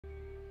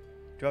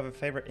Do I have a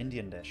favorite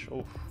Indian dish?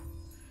 Oh,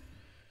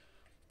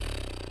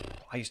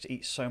 I used to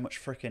eat so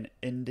much freaking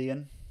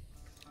Indian.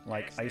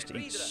 Like, I used to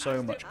eat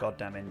so much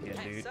goddamn Indian,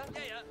 dude.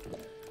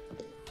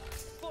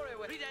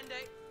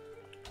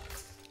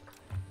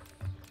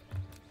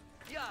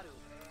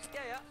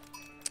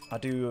 I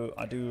do,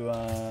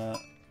 I'm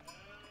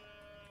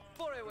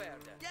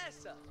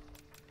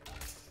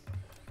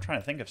trying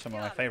to think of some of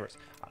my favorites.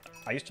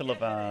 I used to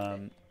love, a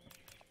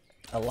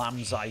lamb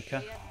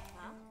zaika.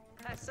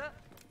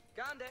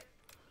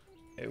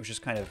 It was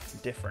just kind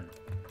of different.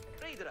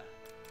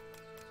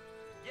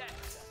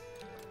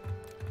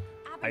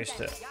 I used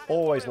to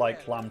always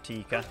like lamb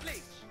tikka.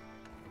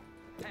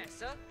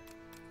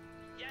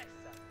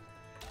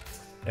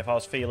 If I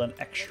was feeling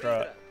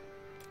extra,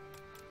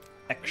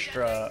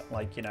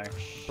 like, you know,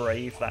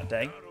 brave that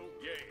day,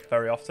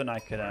 very often I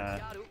could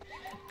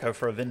go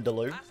for a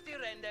vindaloo,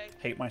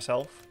 hate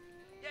myself.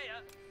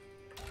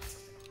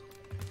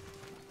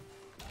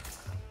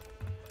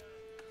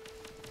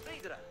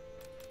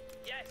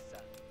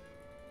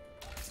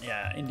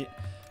 Yeah,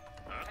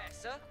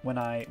 when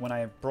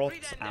I brought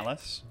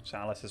Alice, so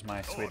Alice is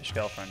my Swedish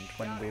girlfriend,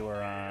 when we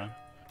were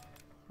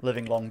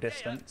living long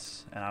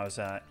distance, and I was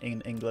in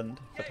England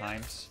for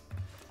times.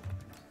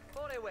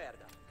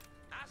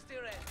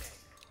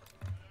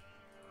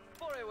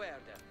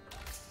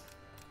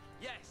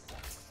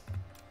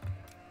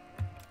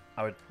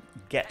 I would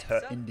get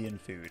her Indian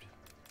food,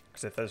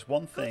 because if there's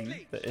one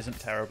thing that isn't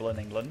terrible in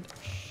England,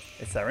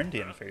 it's their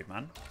Indian food,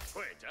 man.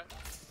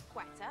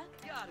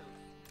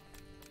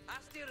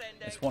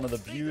 It's one of the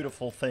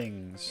beautiful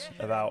things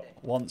about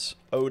once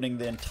owning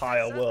the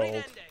entire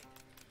world.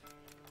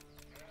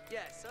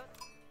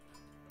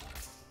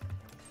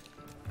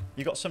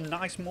 You got some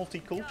nice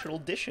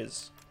multicultural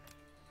dishes.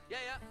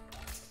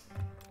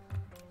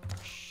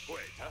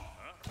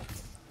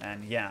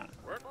 And yeah.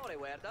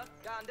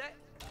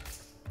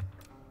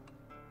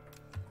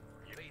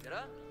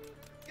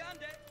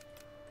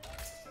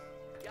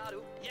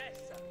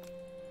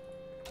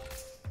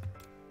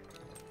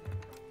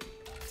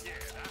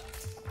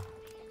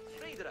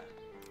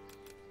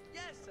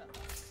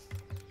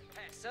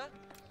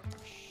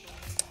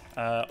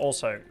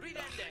 Also,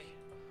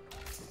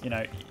 you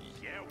know,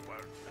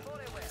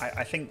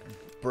 I think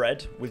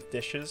bread with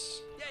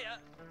dishes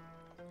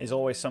is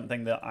always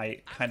something that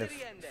I kind of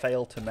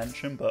fail to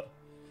mention, but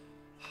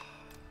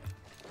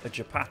a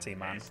chapati,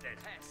 man.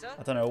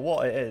 I don't know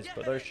what it is,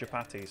 but those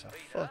chapatis are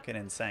fucking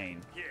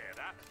insane.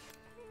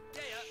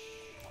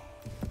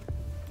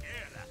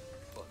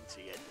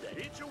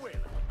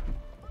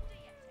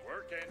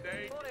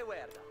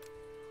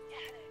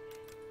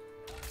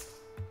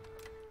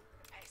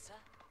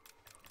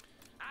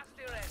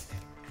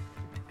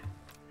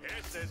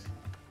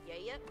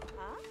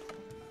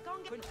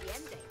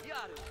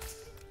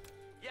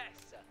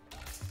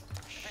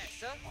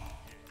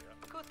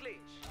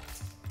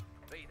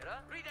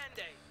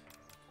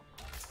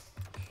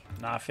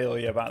 Nah, I feel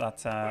you about that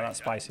that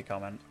spicy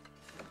comment.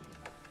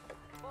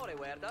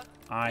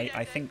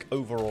 I think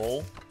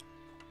overall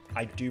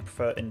I do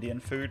prefer Indian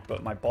food,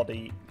 but my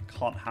body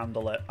can't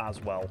handle it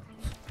as well.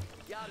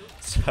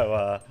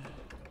 So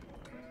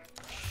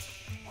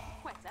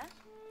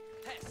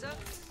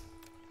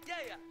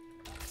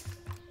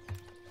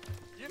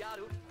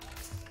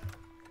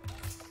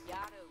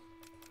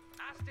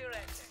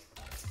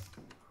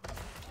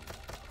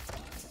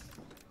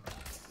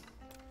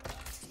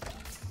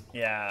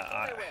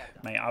yeah,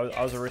 mate,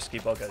 I was a risky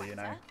bugger, you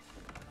know.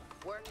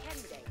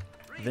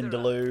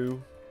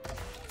 Vindaloo,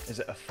 is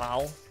it a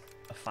fowl?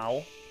 A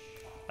fowl?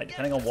 Like,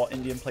 depending on what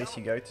Indian place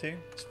you go to,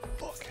 it's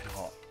fucking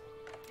hot.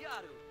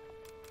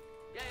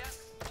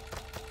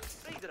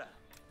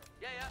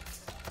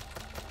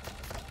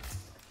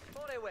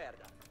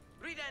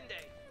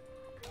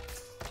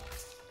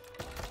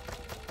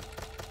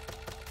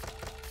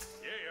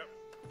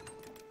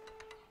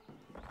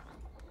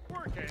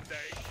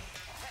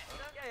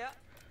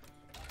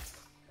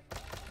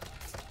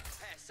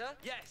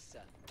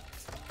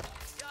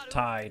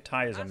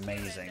 Thai is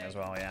amazing as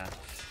well, yeah.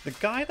 The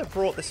guy that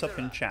brought this up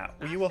in chat,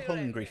 were you a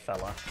hungry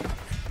fella?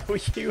 Were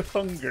you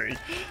hungry?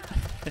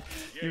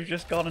 You've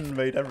just gone and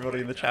made everybody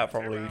in the chat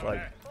probably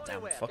like,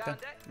 damn fucker,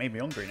 made me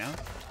hungry now.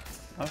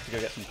 I'll have to go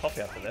get some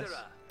coffee after this.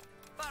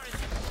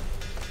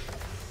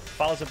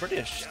 Fella's a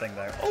British thing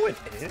though. Oh, it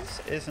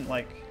is? It isn't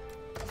like...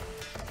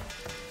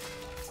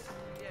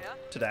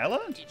 Today I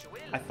learned.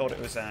 I thought it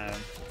was, yeah,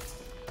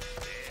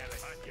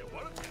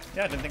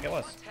 I didn't think it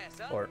was.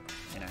 Or,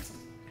 you know,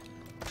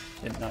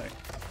 didn't know.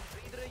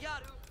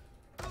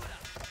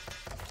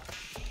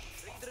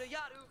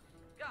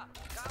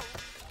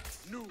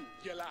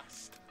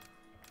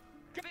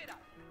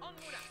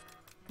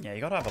 Yeah,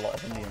 you gotta have a lot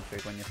of Indian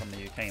food when you're from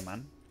the UK,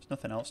 man. There's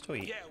nothing else to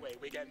eat.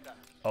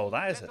 Oh,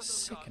 that is a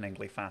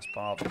sickeningly fast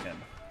Barbican.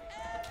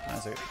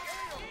 That's an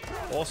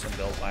awesome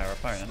build by our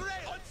opponent.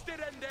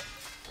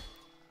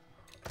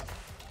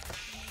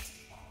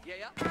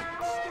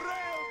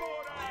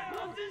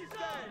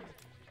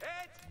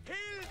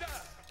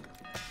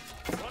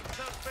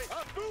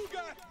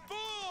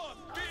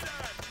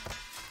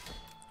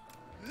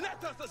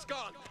 us the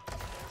scan.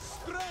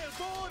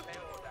 Strelbord.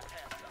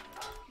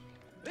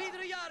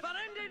 Videre jar,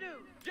 varende nu.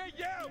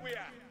 Ja, we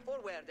are.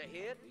 Forwärde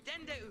här,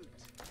 dende ut.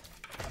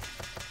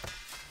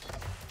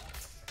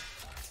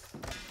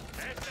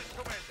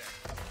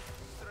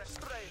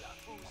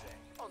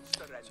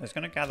 So he's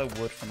going to gather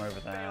wood from over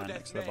there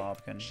next to the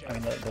Barbican. I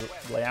mean, the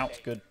layout's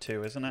good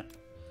too, isn't it?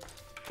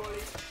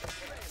 It's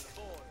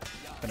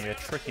going to be a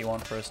tricky one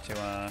for us to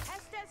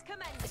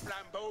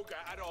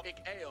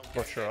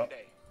butcher up.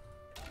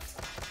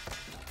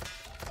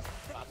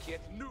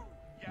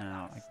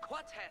 Now,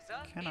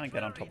 can I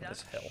get on top of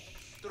this hill?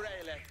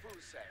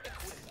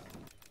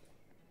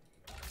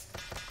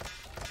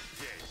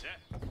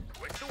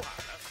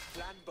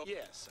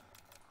 Yes.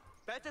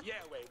 Better.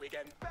 Yeah, we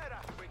can.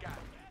 Better. We got.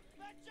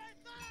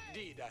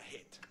 Dida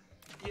hit.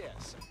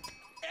 Yes.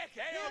 Ik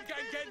heom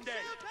gangende.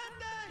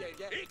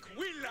 Ik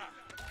willa.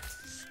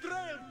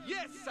 Strel.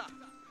 Yes.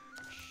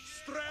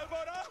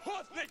 Strelbora.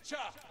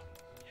 Hotnicha.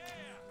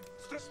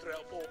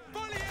 Strelbo.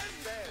 Bolien.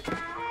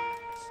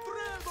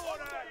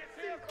 Strelbora.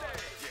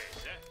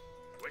 Yes.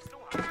 Questo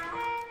ha.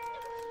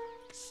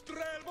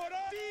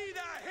 Strelbora.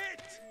 Dida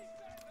hit.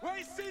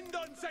 We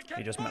sindon second.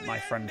 You just met my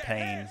friend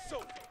Payne.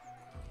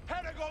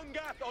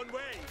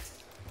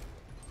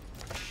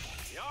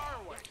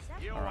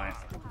 Alright.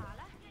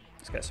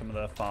 Let's get some of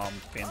the farm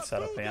being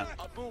set up here.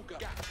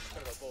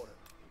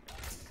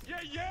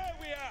 Yeah,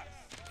 we are.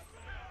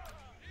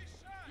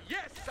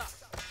 Yes, sir.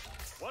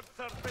 What's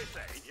the busy?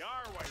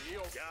 Yarway, you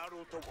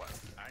go to work.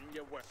 And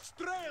you work.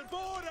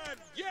 Strelboren,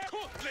 yeah,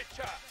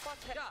 Kutlicha.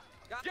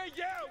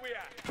 Yeah, we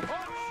are.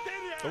 On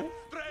Styria,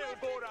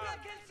 Strelboren.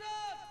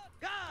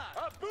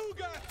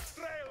 Abuga,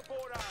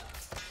 Strelboren.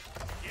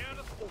 Yeah,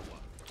 the four.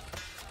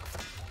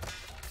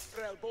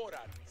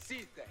 Strelboren,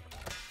 Sithe.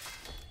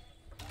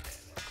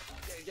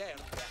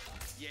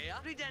 Ja,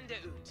 ridende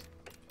ut.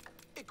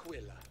 Ik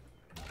willa.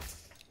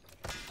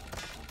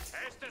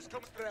 Estes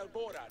kom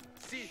Strelboren,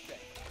 Sithe.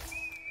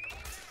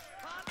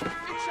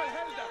 It shall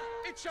helda.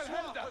 It shall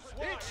helda.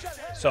 It shall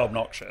helda. So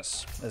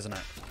obnoxious, isn't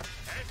it?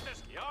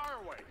 Estes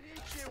Yarway.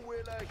 Ich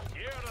willa.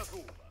 Here the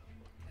fool.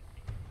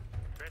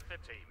 With the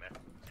team.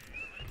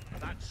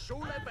 That's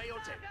Shule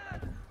Bayotin.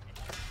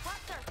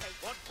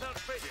 What's the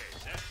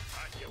figures,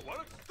 and you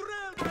want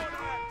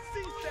Strelboren,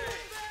 Sithe.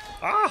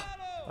 Ah!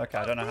 Okay,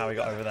 I don't know how he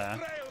got over there.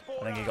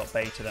 I think he got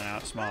baited and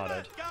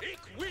outsmarted.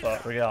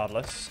 But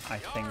regardless, I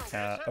think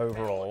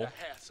overall,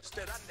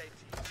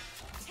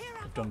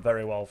 we've done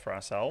very well for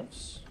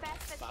ourselves.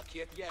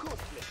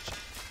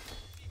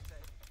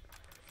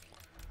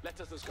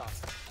 Let us go.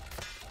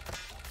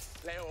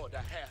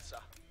 Leoda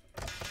Hesa.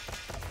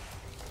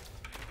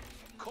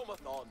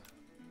 Cometh on.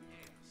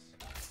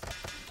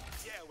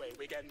 Yeah, we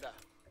weekender.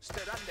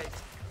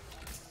 Sterandate.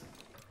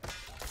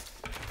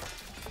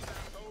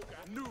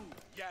 Nu,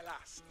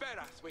 jälas,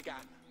 speras we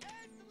gan.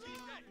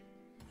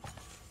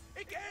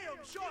 Ik eom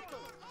shotto.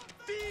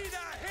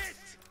 Dina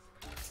hit.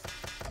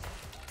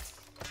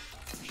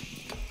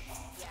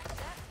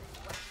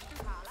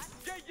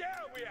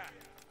 Yeah, we are.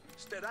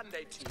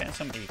 Sterandate. Getting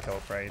some eco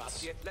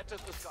upgrades.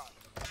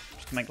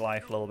 Just to make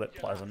life a little bit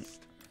pleasant.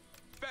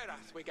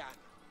 Speras we gan.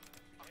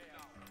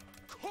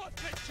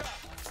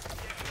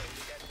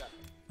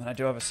 And I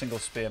do have a single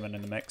spearman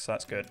in the mix, so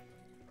that's good.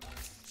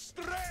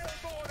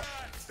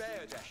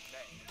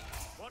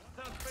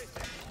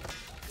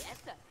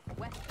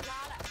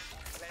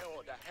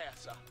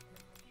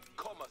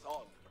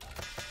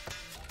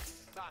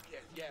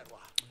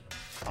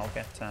 I'll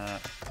get a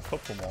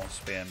couple more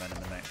spearmen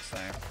in the mix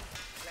there,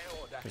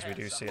 because we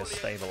do see a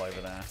stable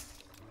over there.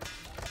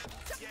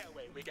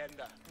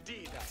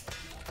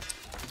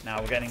 Now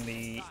we're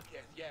getting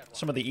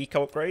some of the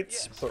eco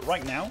upgrades, but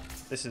right now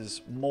this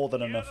is more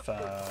than enough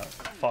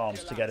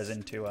farms to get us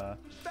into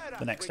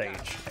the next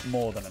stage. Like,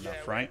 more than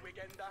enough, right?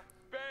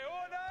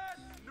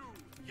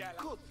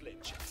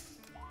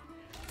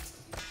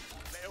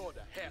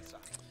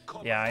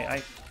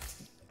 Yeah,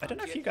 I don't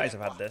know if you guys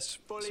have had this.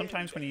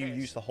 Sometimes when you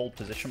use the hold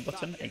position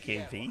button,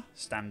 aka V,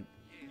 stand...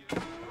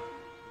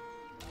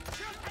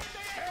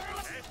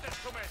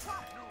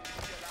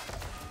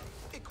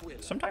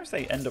 Sometimes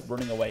they end up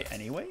running away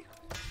anyway.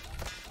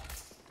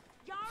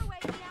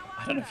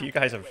 I don't know if you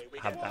guys have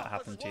had that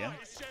happen to you.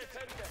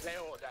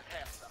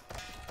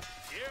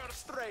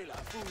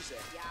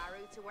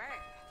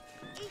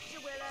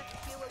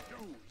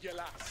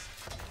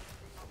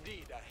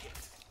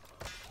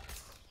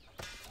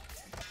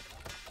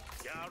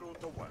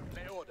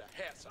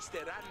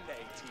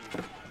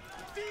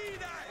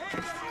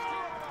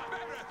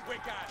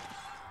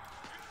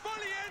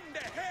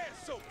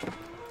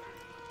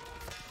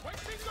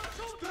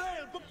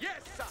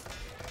 Yes, sir.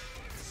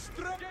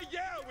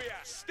 Yeah, we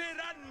are.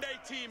 Sterande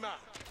teama.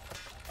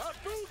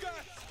 Abuga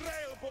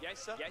Strelbo. Yes,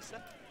 sir. Yes,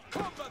 sir.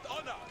 Combat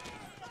honor.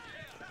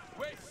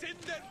 We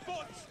sinden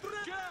bort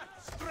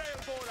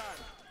Strelboran.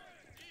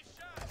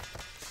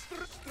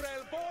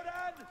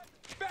 Strelboran.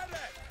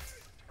 Better.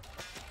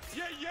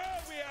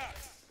 Yeah, we are.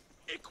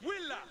 Ik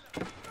willa.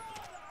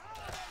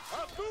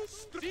 Abu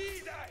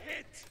Strida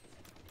hit.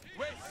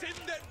 We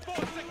sinden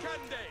bort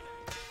Sekande.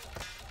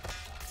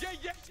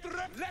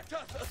 Let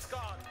us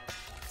escort.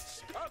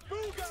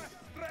 Abuga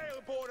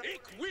Strailbor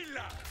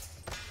Ikwilla.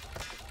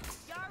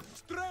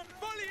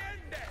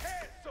 Strampoliende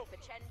Heso.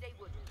 Pachende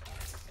Wood.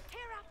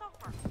 Here I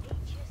offer.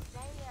 H.S.A.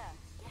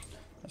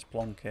 Let's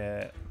blonk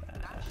it.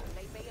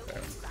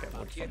 Get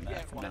wood from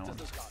there from now on.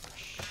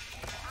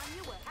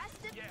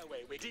 Yeah,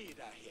 we did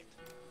a hit.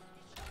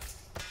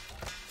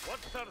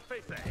 What's her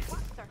face, eh?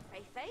 What's her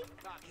face, eh?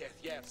 Yes,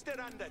 yeah,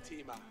 Steranda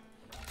Tima.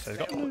 So we've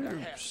got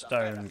new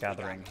stone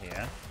gathering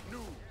here.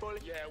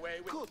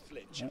 Oh,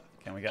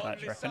 can we get that,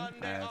 do you reckon?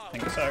 I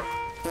think so.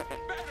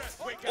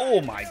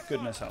 Oh my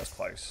goodness, that was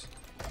close.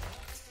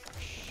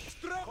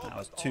 That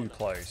was too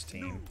close,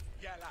 team.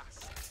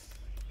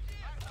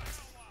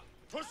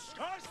 That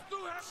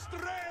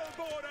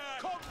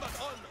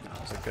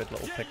was a good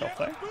little pick off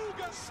there.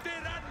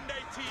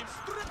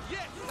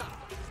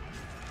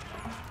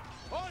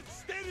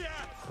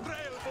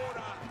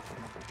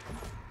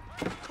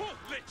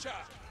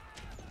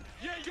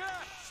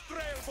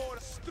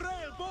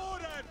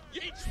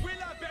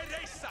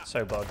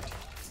 So bugged.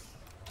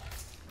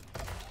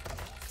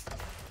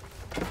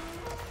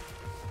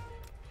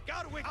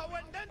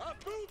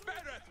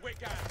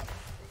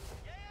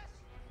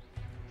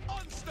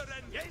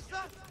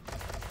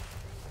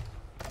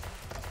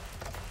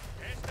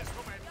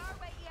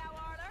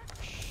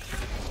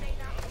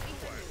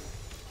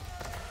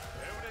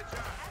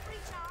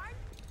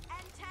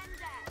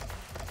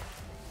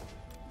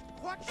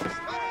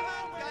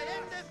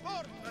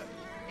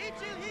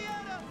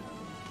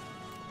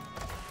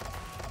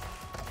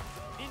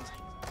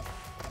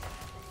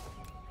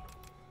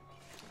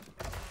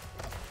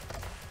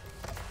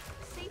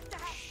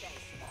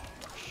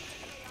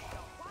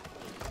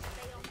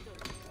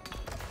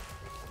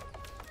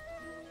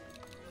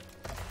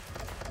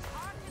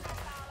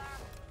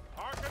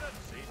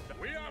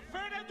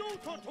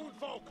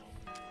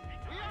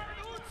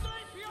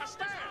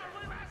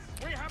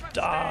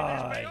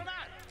 Die!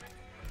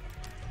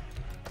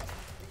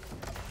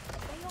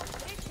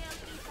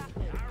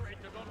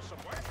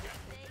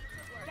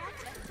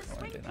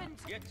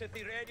 Get to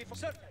the ready for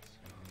service.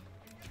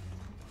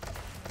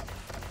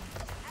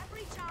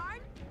 Every turn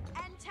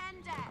and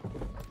 10 dead.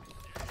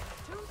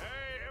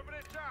 Hey,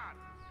 every turn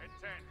and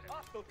 10.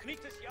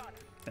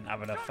 Didn't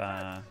have enough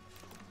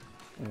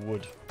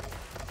wood.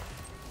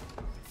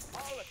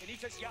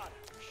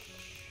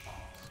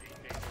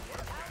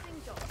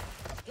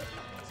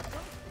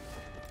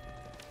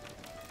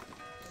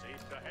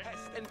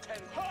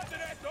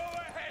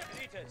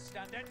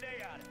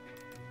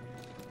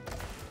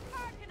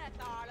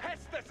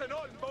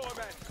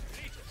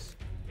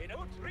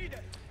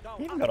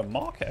 He even got a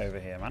market over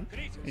here, man.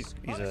 He's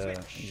a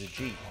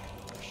G.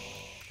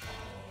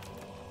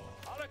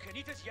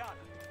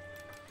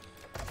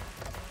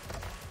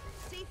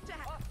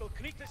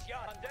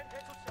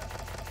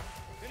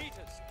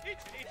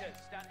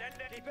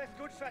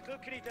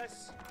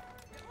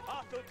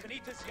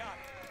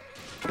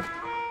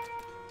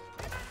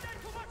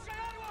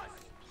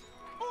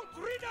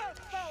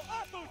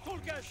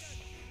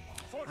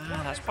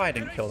 Ah, that's why I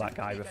didn't kill that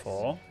guy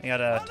before. He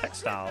had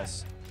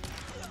textiles.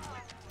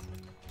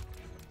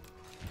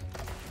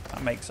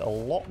 That makes a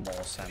lot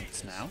more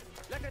sense now.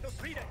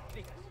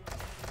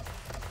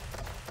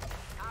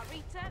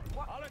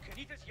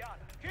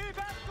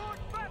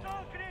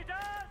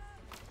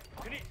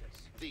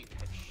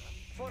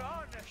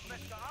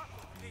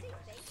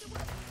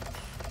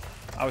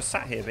 I was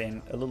sat here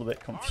being a little bit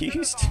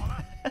confused.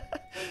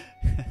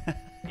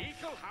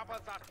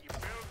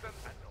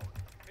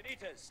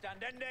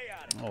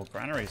 Oh,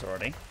 granaries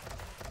already.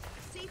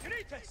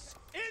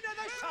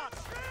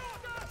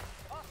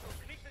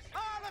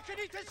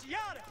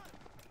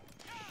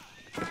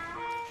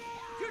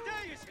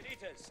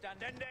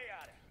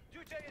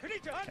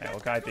 Okay, we'll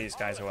guide these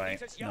guys away.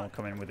 And we'll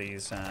come in with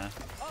these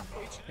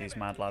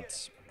mad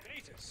lads.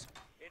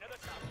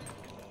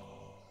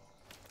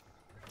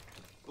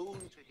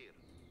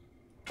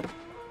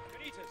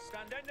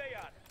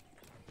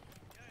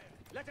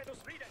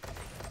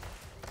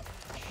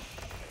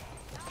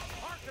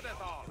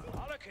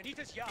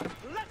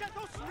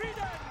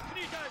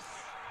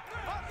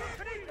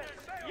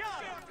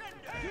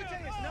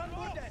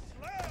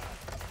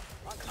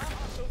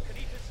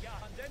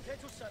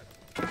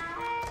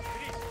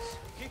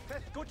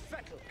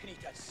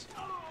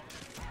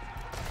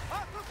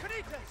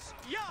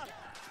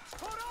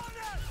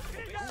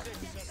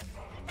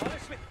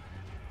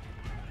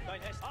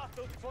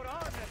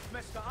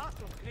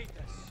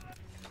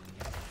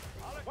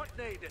 What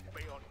needed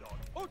beyond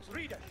on?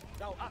 Read it.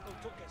 Now Athel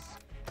took us.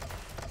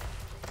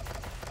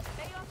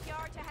 They off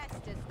yard to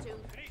Hestus too.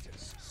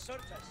 Gritus,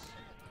 Surtus.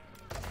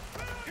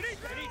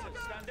 Gritus,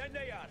 stand in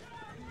the yard.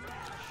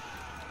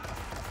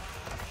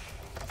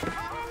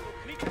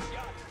 Gritus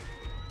yard.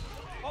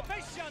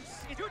 Obeisance,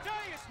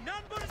 Judaeus,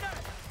 none but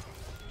death.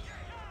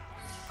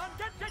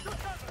 Undead to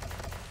serve.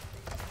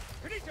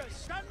 Gritus,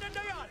 stand in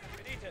the yard.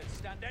 Gritus,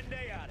 stand in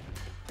the yard.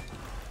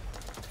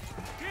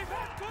 Give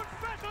us good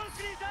battle,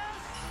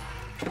 Gritus.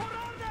 For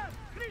all them,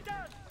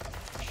 Gritus.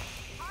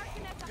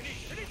 Hearken at the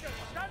Gritus,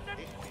 stand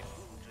in.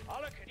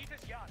 Alle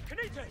Knites, ja.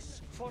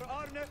 Knites! For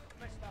Arne,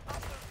 Mr.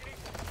 Hafner,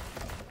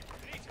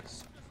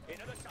 Knites.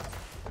 Another side.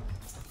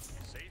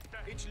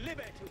 It's libe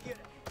to hear it.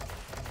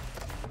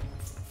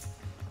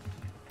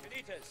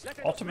 Knites, let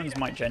it Ottomans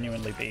might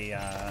genuinely be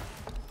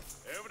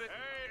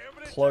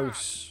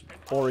close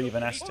or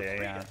even S tier,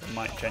 yeah. They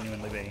might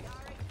genuinely be.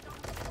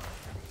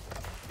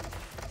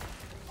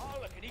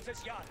 Alle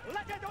Knites, ja.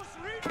 Let it us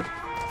read!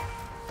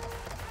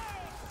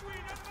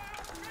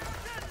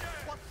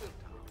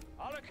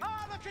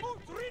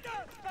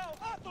 Rieder, thou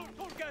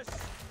Athelturges!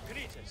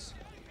 Knites.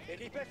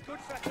 Any best good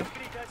factor,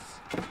 Knites.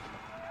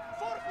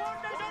 Fourth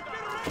wonders and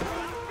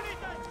miracles,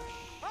 Knites!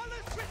 Alle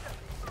Schwitter!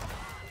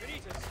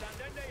 Knites, stand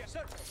in there,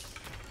 circle.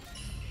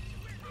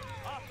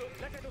 Arthur,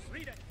 let us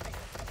read it, Knites.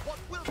 What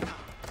will now?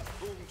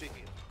 Whom to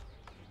hear?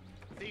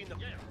 Thina.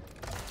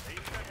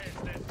 Thina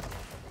Hestes.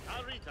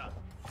 Arita.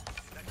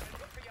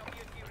 Look for your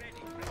ears, be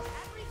ready.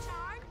 Every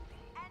charge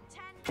and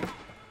 10 dead.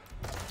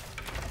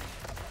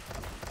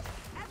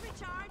 Every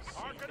charge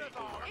Harkeneth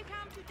on. it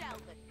come to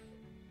Delvin.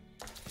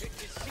 It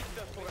is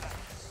Caesar for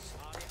us.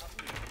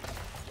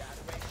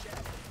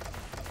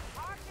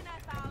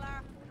 Arcanet Valor.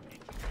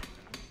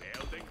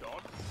 Building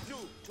done. Nu,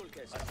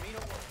 Tulkes, at me no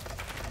more.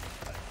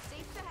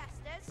 Safe to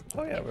Hestes.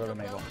 Oh yeah, we already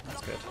made one.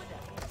 That's good.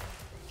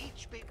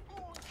 Each bit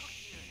more.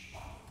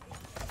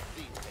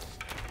 Thina.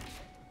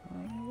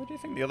 What do you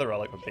think the other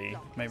relic would be?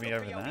 Maybe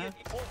over there?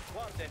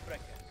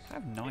 I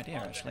have no idea,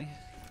 actually.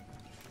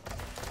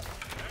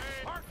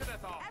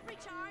 Harkeneth on. Every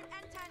charge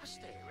and 10.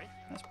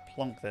 Let's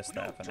plonk this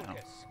there for now.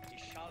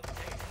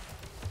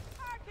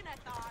 Arcanet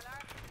Valor.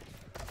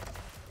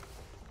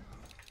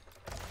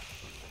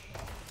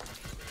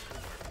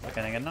 We're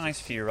getting a nice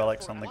few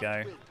relics on the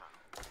go.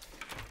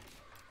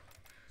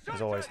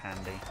 It's always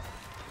handy.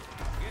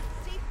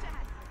 Safe to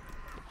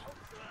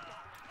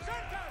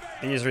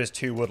Hestes. These are his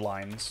 2 wood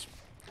lines.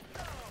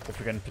 If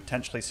we can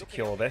potentially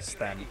secure this,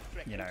 then,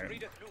 you know,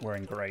 we're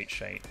in great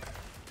shape.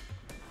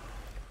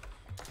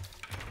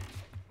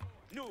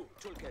 Nu,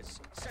 Tulkes,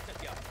 set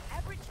it yard.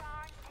 Every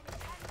charge and 10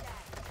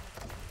 dead.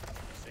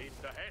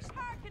 Thina Hestes.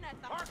 Arcanet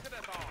Valor.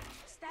 Harkeneth on.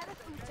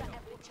 Stereth uta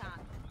every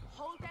charge.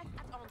 Holdeth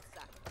at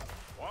onsa.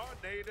 What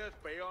needeth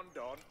be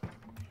undone?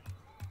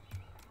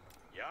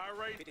 Ya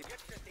right. It is yet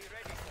to be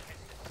ready for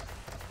Hestes.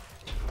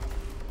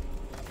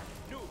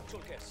 Nu,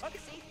 Tulkes.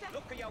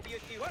 Look for your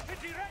ears, be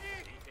weaponry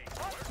ready.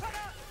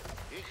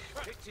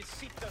 It is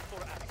Caesar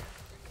for us.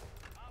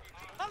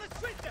 Alle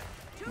Schwitter!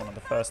 One of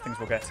the first things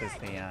we'll get is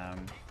the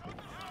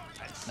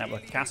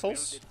network of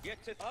castles.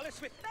 Alle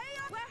Schwitter!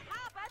 Where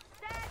habet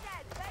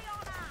stedet,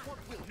 Bayona.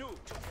 Nu,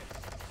 Tulkes.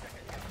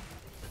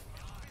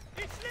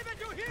 It's living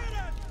to hear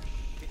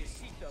it! It is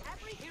Caesar.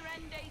 Every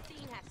Hirende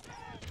Thien Hestes.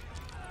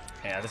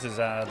 Yeah, this is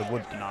the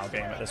wood denial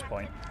game at this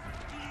point.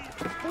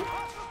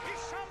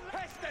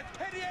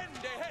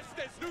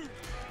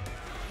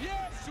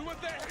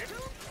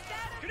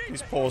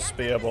 These poor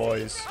spear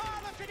boys.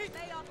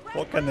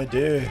 What can they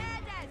do?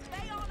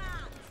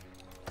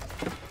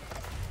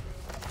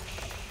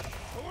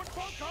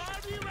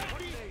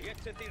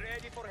 Get thee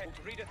ready for him.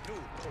 Read it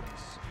through,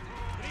 Tulkes.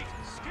 Read.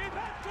 Skip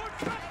it, good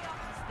friend!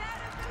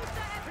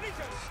 Read it,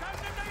 stand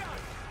in the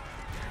yard!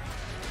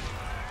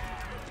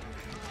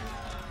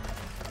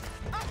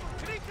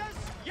 Krikas,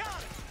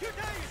 yard!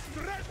 Today is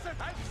dressed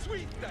and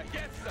sweet,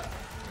 yes, sir!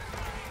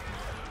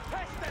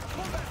 Pest and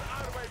pullers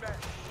our way back!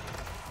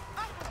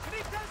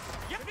 Krikas,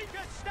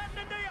 Krikas, stand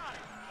in the yard!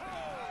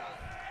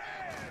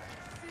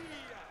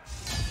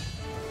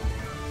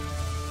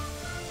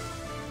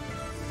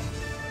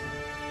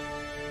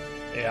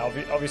 Yeah,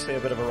 obviously a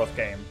bit of a rough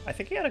game. I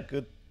think he had a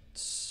good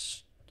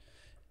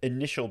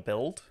initial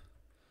build,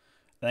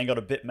 and then got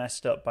a bit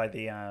messed up by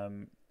the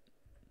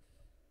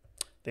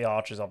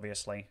archers,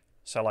 obviously.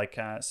 So, like,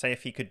 say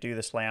if he could do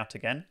this layout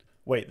again.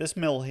 Wait, this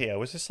mill here,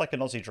 was this like an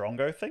Aussie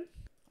Drongo thing?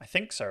 I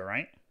think so,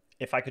 right?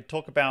 If I could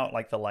talk about,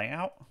 like, the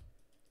layout.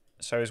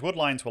 So his wood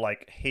lines were,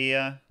 like,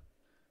 here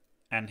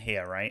and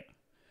here, right?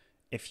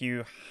 If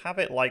you have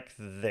it like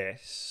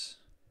this,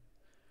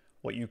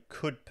 what you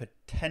could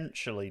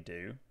potentially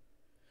do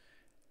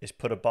is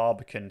put a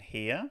barbican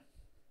here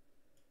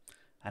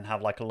and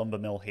have like a lumber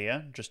mill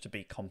here, just to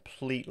be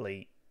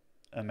completely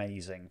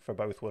amazing for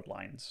both wood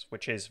lines,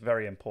 which is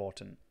very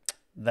important.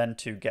 Then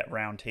to get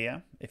round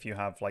here, if you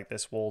have like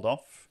this walled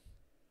off,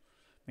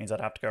 means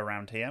I'd have to go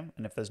around here.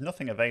 And if there's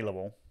nothing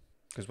available,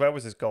 because where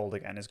was his gold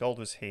again? His gold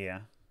was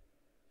here.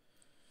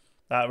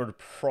 That would have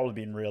probably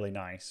been really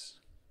nice.